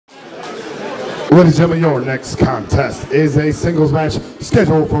Ladies and gentlemen, your next contest is a singles match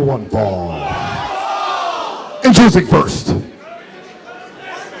scheduled for one fall. Introducing first,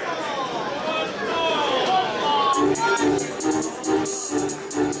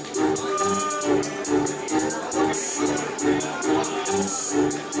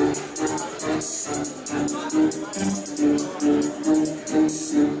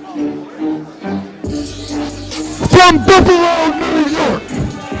 from Buffalo, New York,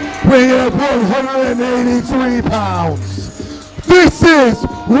 weighing at 183 pounds. This is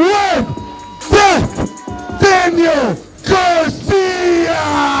Red Death Daniel Garcia!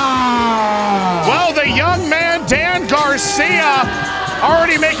 Well, the young man, Dan Garcia,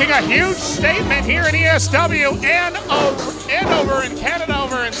 already making a huge statement here in ESW and over in Canada,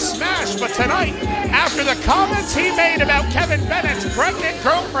 over in Smash. But tonight, after the comments he made about Kevin Bennett's pregnant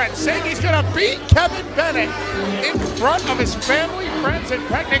girlfriend, saying he's going to beat Kevin Bennett in front of his family, friends, and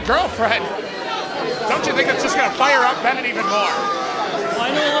pregnant girlfriend, don't you think it's just going to fire up Bennett even more? Well,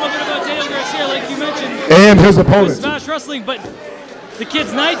 I know a little bit about Daniel Garcia, like you mentioned. And his opponent. Smash Wrestling, but the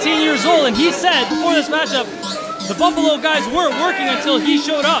kid's 19 years old, and he said before this matchup, the Buffalo guys weren't working until he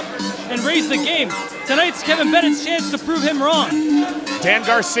showed up and raised the game. Tonight's Kevin Bennett's chance to prove him wrong. Dan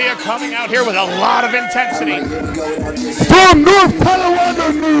Garcia coming out here with a lot of intensity. From North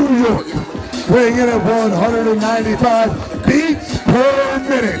Tonawanda, New York, weighing in at 195 beats per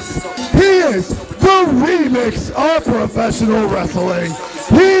minute. He is the remix of professional wrestling.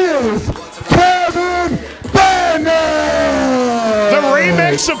 He is Kevin Bennett! The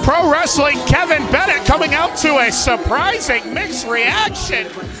remix of pro wrestling, Kevin Bennett, coming out to a surprising mixed reaction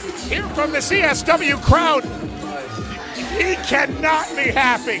here from the CSW crowd. He cannot be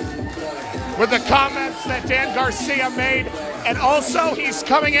happy with the comments that Dan Garcia made, and also he's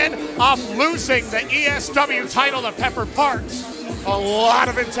coming in off losing the ESW title to Pepper Parks. A lot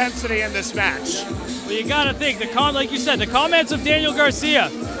of intensity in this match. Well, you gotta think, like you said, the comments of Daniel Garcia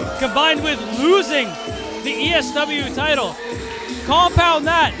combined with losing the ESW title, compound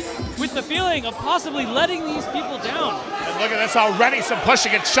that with the feeling of possibly letting these people down. And look at this already, some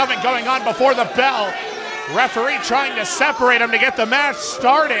pushing and shoving going on before the bell. Referee trying to separate him to get the match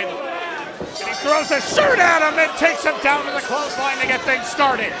started. And he throws a shirt at him and takes him down to the clothesline to get things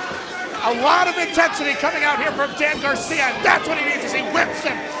started. A lot of intensity coming out here from Dan Garcia, and that's what he needs as he whips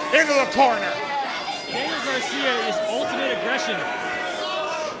him into the corner. Daniel Garcia is ultimate aggression.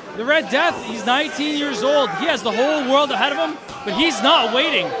 The Red Death, he's 19 years old. He has the whole world ahead of him, but he's not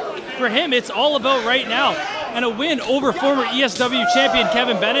waiting. For him, it's all about right now. And a win over former ESW champion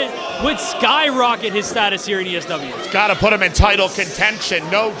Kevin Bennett would skyrocket his status here in ESW. It's got to put him in title contention,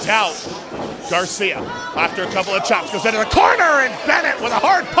 no doubt. Garcia, after a couple of chops, goes into the corner, and Bennett with a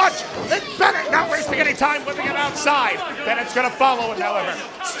hard punch. And Bennett not wasting any time whipping him outside. Bennett's going to follow him, however.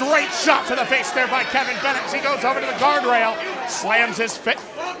 Straight shot to the face there by Kevin Bennett as he goes over to the guardrail. Slams his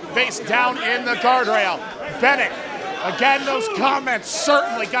face down in the guardrail. Bennett, again, those comments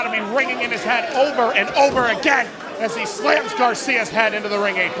certainly got to be ringing in his head over and over again as he slams Garcia's head into the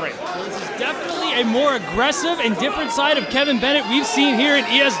ring apron. This is definitely a more aggressive and different side of Kevin Bennett we've seen here in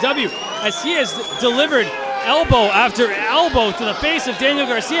ESW, as he has delivered elbow after elbow to the face of Daniel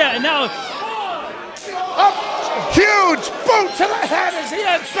Garcia, and now a huge boot to the head as he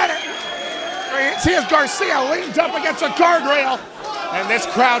has Bennett. He has Garcia leaned up against a guardrail, and this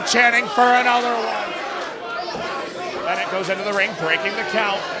crowd chanting for another one. Bennett goes into the ring, breaking the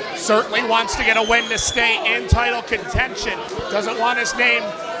count. Certainly wants to get a win to stay in title contention. Doesn't want his name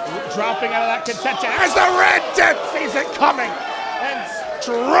dropping out of that contention. As the Red Death sees it coming and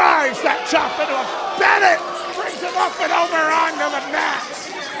drives that chop into him. Bennett brings him up and over onto the mat.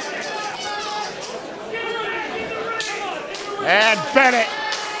 And Bennett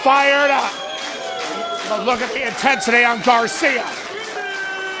fired up. But look at the intensity on Garcia.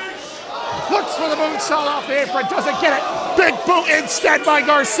 Looks for the moonsault off the apron, doesn't get it. Big boot instead by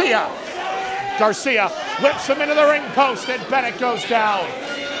Garcia. Garcia whips him into the ring post, and Bennett goes down.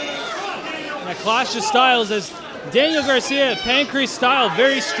 A clash of styles as Daniel Garcia, pancreas style,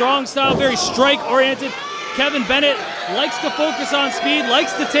 very strong style, very strike-oriented. Kevin Bennett likes to focus on speed,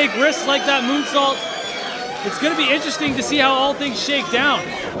 likes to take risks like that moonsault. It's going to be interesting to see how all things shake down.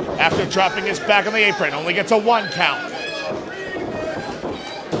 After dropping his back on the apron, only gets a 1 count.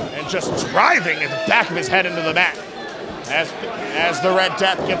 Just driving the back of his head into the mat as the Red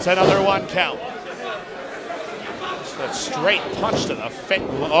Death gets another 1 count. Just a straight punch to the face.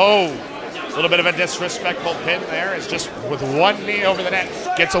 Oh, a little bit of a disrespectful pin there, is just with 1 knee over the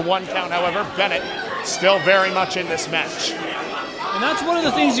net. Gets a 1 count, however. Bennett still very much in this match. And that's one of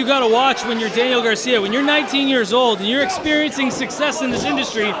the things you got to watch when you're Daniel Garcia. When you're 19 years old and you're experiencing success in this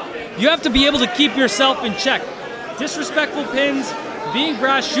industry, you have to be able to keep yourself in check. Disrespectful pins, being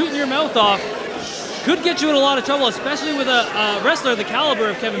brash, shooting your mouth off could get you in a lot of trouble, especially with a wrestler the caliber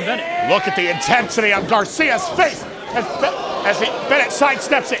of Kevin Bennett. Look at the intensity on Garcia's face as Bennett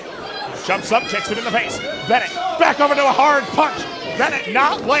sidesteps it. Jumps up, kicks him in the face. Bennett back over to a hard punch. Bennett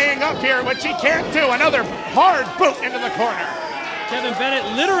not laying up here, which he can't do. Another hard boot into the corner. Kevin Bennett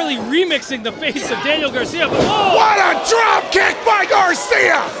literally remixing the face of Daniel Garcia. Whoa! What a drop kick by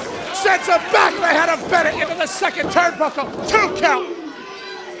Garcia! Sends him back of the head of Bennett into the second turnbuckle. 2 count.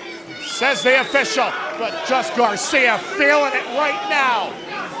 Says the official, but just Garcia feeling it right now.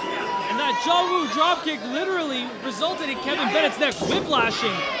 And that jaw move dropkick literally resulted in Kevin Bennett's neck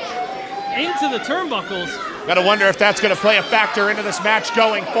whiplashing into the turnbuckles. Gotta wonder if that's gonna play a factor into this match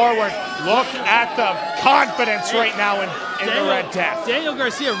going forward. Look at the confidence right now in the Red Death. Daniel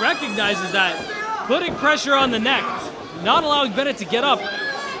Garcia recognizes that, putting pressure on the neck, not allowing Bennett to get up.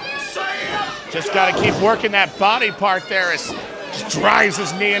 Just gotta keep working that body part there as just drives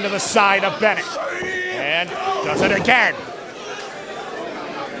his knee into the side of Bennett. And does it again.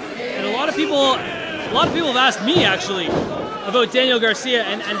 And a lot of people have asked me actually about Daniel Garcia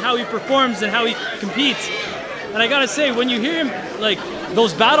and how he performs and how he competes. And I gotta say, when you hear him, like,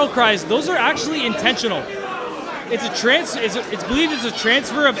 those battle cries, those are actually intentional. It's believed it's a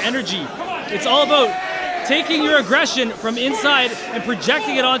transfer of energy. It's all about taking your aggression from inside and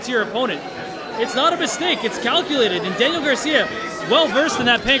projecting it onto your opponent. It's not a mistake, it's calculated, and Daniel Garcia, well-versed in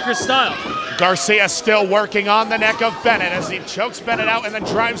that pancreas style. Garcia still working on the neck of Bennett as he chokes Bennett out and then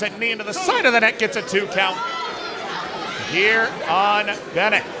drives that knee into the side of the neck, gets a 2 count. Here on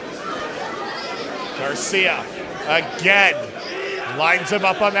Bennett. Garcia again lines him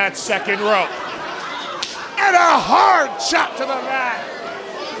up on that second rope. And a hard shot to the mat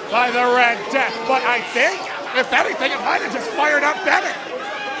by the Red Death. But I think, if anything, it might have just fired up Bennett.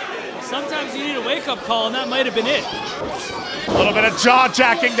 Sometimes you need a wake-up call, and that might have been it. A little bit of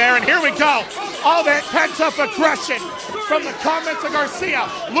jaw-jacking there, and here we go. All that pent-up aggression from the comments of Garcia,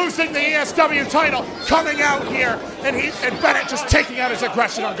 losing the ESW title, coming out here, and Bennett just taking out his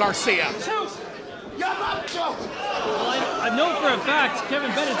aggression on Garcia. Well, I know for a fact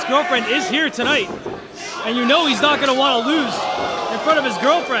Kevin Bennett's girlfriend is here tonight, and you know he's not going to want to lose in front of his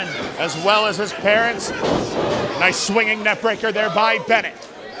girlfriend. As well as his parents. Nice swinging net breaker there by Bennett.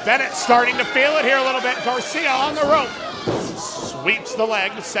 Bennett starting to feel it here a little bit. Garcia on the rope. Sweeps the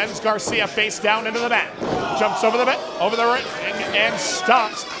leg, sends Garcia face down into the mat. Jumps over the ring and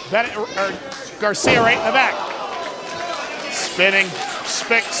stomps Garcia right in the back. Spinning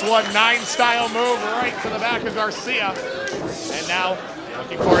Spix 1-9 style move right to the back of Garcia. And now,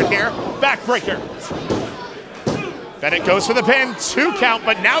 looking for it here, backbreaker. Bennett goes for the pin, 2 count,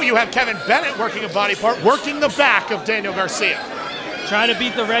 but now you have Kevin Bennett working a body part, working the back of Daniel Garcia. Trying to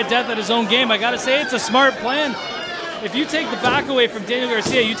beat the Red Death at his own game. I gotta say, it's a smart plan. If you take the back away from Daniel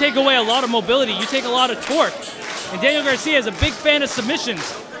Garcia, you take away a lot of mobility, you take a lot of torque. And Daniel Garcia is a big fan of submissions.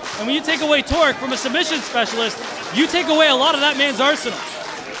 And when you take away torque from a submission specialist, you take away a lot of that man's arsenal.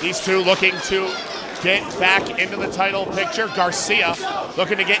 These two looking to get back into the title picture. Garcia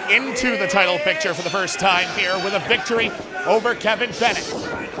looking to get into the title picture for the first time here with a victory over Kevin Bennett.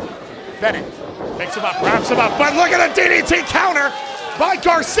 Bennett picks him up, wraps him up, but look at a DDT counter by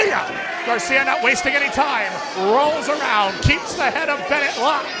Garcia. Garcia not wasting any time, rolls around, keeps the head of Bennett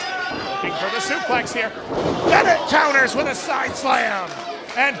locked. Looking for the suplex here. Bennett counters with a side slam.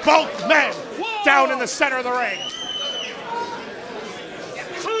 And both men down in the center of the ring.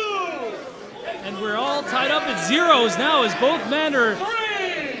 And we're all tied up at zeros now as both men are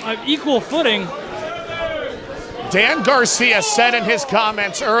on equal footing. Dan Garcia said in his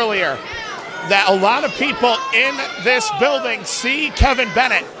comments earlier that a lot of people in this building see Kevin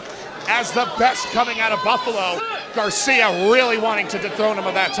Bennett as the best coming out of Buffalo. Garcia really wanting to dethrone him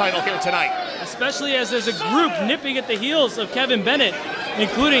of that title here tonight. Especially as there's a group nipping at the heels of Kevin Bennett,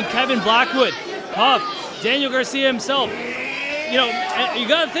 including Kevin Blackwood, Puff, Daniel Garcia himself. You know, you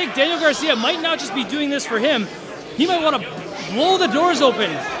gotta think Daniel Garcia might not just be doing this for him. He might want to blow the doors open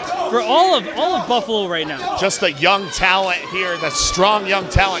for all of Buffalo right now. Just a young talent here, the strong young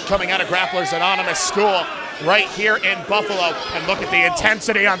talent coming out of Grapplers Anonymous School right here in Buffalo. And look at the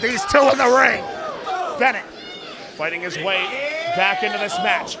intensity on these two in the ring. Bennett fighting his way back into this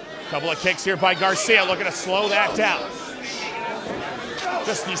match. Couple of kicks here by Garcia, looking to slow that down.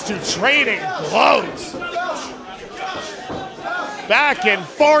 Just these two trading blows. Back and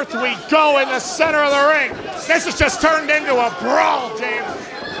forth we go in the center of the ring. This has just turned into a brawl, James.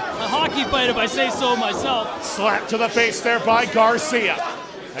 A hockey fight, if I say so myself. Slap to the face there by Garcia.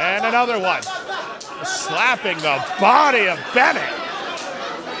 And another one. Slapping the body of Bennett.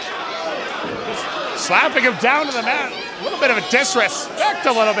 Slapping him down to the mat. A little bit of a disrespect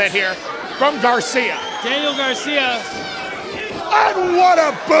a little bit here from Garcia. Daniel Garcia. And what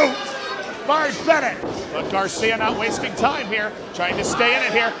a boot by Bennett. But Garcia not wasting time here, trying to stay in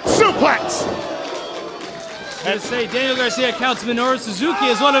it here. Suplex. And say Daniel Garcia counts Minoru Suzuki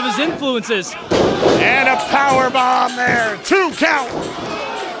as one of his influences. And a power bomb there. 2 count.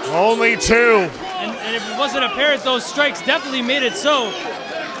 Only 2. And if it wasn't apparent, those strikes definitely made it so.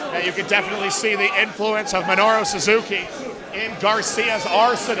 Yeah, you can definitely see the influence of Minoru Suzuki in Garcia's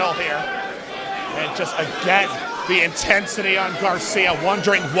arsenal here. And just again, the intensity on Garcia,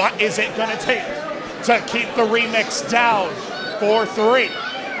 wondering what is it going to take to keep the remix down 4-3.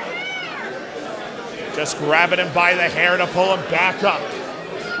 Just grabbing him by the hair to pull him back up.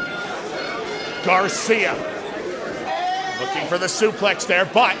 Garcia looking for the suplex there,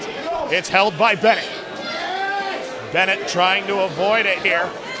 but it's held by Bennett. Bennett trying to avoid it here.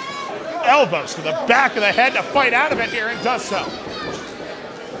 Elbows to the back of the head to fight out of it here, and does so.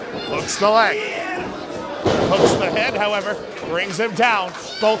 Hooks the leg. Hooks the head, however, brings him down.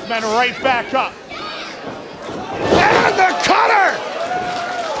 Both men right back up. And the cutter!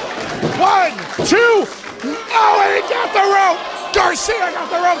 1, 2, oh, and he got the rope! Garcia got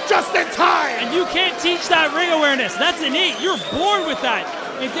the rope just in time! And you can't teach that ring awareness. That's innate. You're born with that.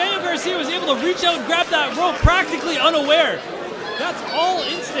 And Daniel Garcia was able to reach out and grab that rope practically unaware. That's all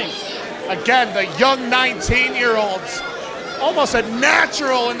instinct. Again, the young 19-year-olds, almost a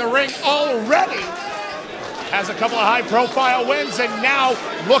natural in the ring already. Has a couple of high-profile wins, and now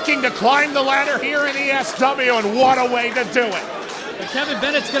looking to climb the ladder here in ESW, and what a way to do it. But Kevin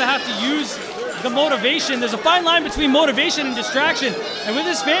Bennett's going to have to use the motivation. There's a fine line between motivation and distraction, and with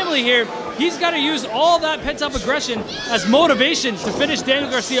his family here, he's got to use all that pent-up aggression as motivation to finish Daniel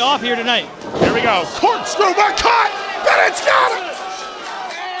Garcia off here tonight. Here we go. Corkscrew, but caught! Bennett's got him!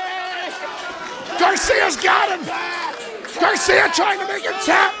 Garcia's got him! Garcia trying to make him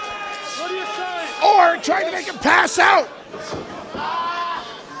tap! Or trying to make him pass out!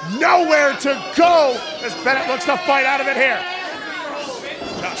 Nowhere to go as Bennett looks to fight out of it here.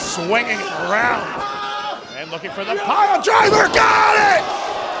 Just swinging around. And looking for the pile driver. Got it!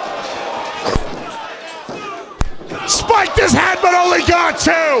 Spiked his head, but only got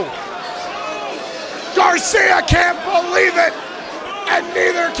 2. Garcia can't believe it, and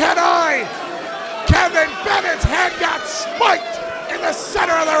neither can I. Kevin Bennett's head got spiked in the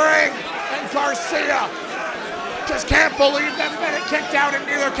center of the ring, and Garcia just can't believe that Bennett kicked out, and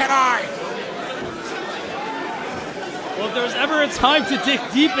neither can I. Well, if there's ever a time to dig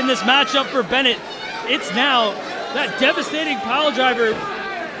deep in this matchup for Bennett, it's now. That devastating pile driver,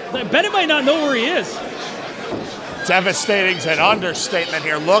 Bennett might not know where he is. Devastating's an understatement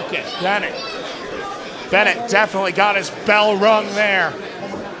here. Look at Bennett. Bennett definitely got his bell rung there.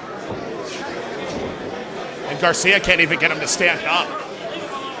 And Garcia can't even get him to stand up.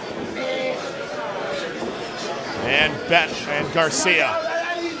 And Garcia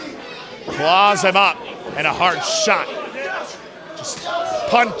claws him up, and a hard shot. Just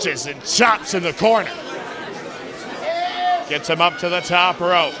punches and chops in the corner. Gets him up to the top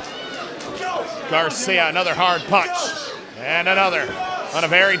rope. Garcia, another hard punch. And another on a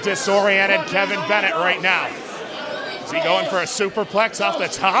very disoriented Kevin Bennett right now. Is he going for a superplex off the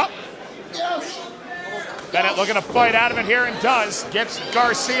top? Bennett looking to fight out of it here, and does. Gets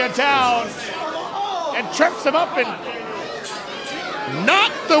Garcia down and trips him up, and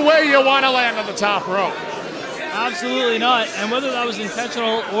not the way you want to land on the top rope. Absolutely not. And whether that was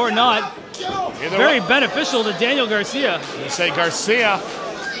intentional or not, very beneficial to Daniel Garcia. You say Garcia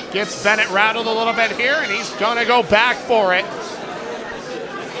gets Bennett rattled a little bit here, and he's going to go back for it.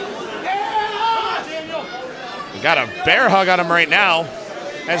 Got a bear hug on him right now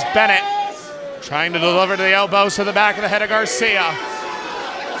as Bennett trying to deliver to the elbows to the back of the head of Garcia.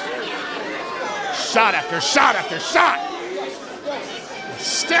 Shot after shot after shot.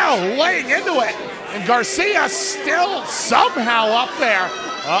 Still laying into it. And Garcia still somehow up there.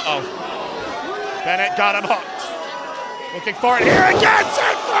 Uh-oh. Bennett got him hooked. Looking for it here again.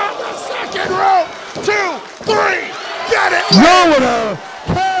 It from the second rope. 2, 3. Bennett. Florida,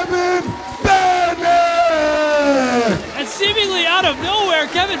 Kevin Bennett. And seemingly out of nowhere,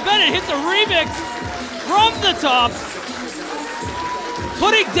 Kevin Bennett hits a remix from the top,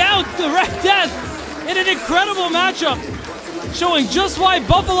 putting down the Red Death in an incredible matchup, showing just why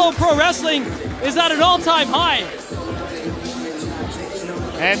Buffalo Pro Wrestling is at an all-time high.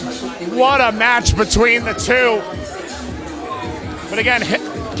 And what a match between the two. But again,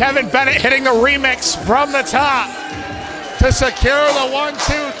 Kevin Bennett hitting the remix from the top to secure the 1, 2,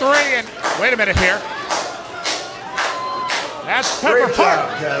 3. And wait a minute here. That's Pepper Great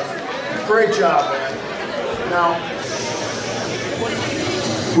job, Kevin. Great job, man. Now,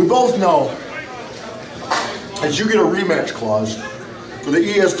 we both know that you get a rematch clause for the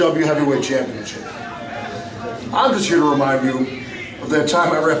ESW Heavyweight Championship. I'm just here to remind you of that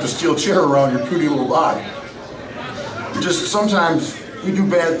time I wrapped a steel chair around your puny little body. Sometimes we do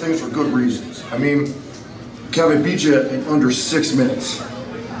bad things for good reasons. I mean, Kevin beat you in under 6 minutes.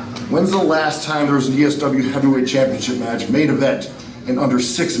 When's the last time there was an ESW Heavyweight Championship match, main event, in under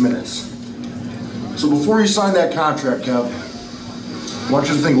 6 minutes? So before you sign that contract, Kev, I want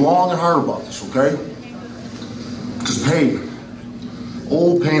you to think long and hard about this, okay? Because pain,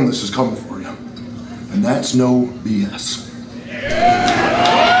 old painless is coming for you. And that's no BS.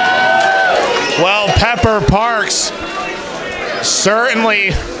 Well, Pepper Parks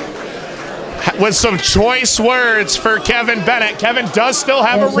certainly with some choice words for Kevin Bennett. Kevin does still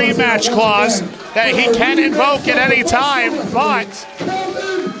have a rematch clause that he can invoke at any time, but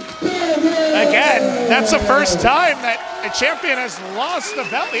again, that's the first time that a champion has lost the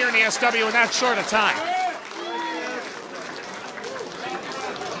belt here in the ESW in that short a time.